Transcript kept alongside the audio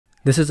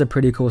This is a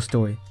pretty cool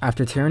story.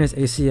 After tearing his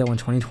ACL in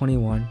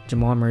 2021,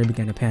 Jamal Murray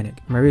began to panic.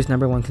 Murray's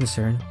 #1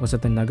 concern was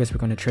that the Nuggets were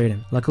going to trade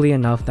him. Luckily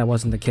enough, that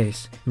wasn't the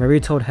case. Murray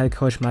told head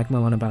coach Mike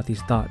Malone about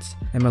these thoughts,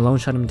 and Malone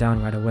shut him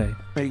down right away.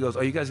 He goes,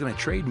 "Are you guys going to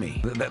trade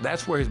me?"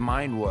 That's where his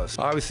mind was.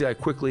 Obviously, I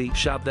quickly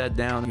shot that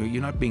down.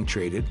 You're not being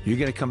traded. You're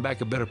going to come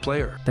back a better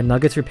player. The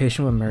Nuggets were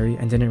patient with Murray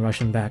and didn't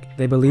rush him back.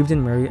 They believed in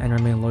Murray and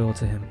remained loyal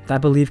to him.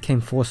 That belief came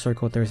full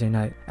circle Thursday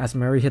night, as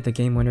Murray hit the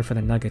game winner for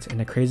the Nuggets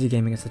in a crazy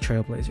game against the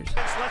Trailblazers.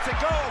 Let's it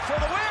go for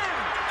the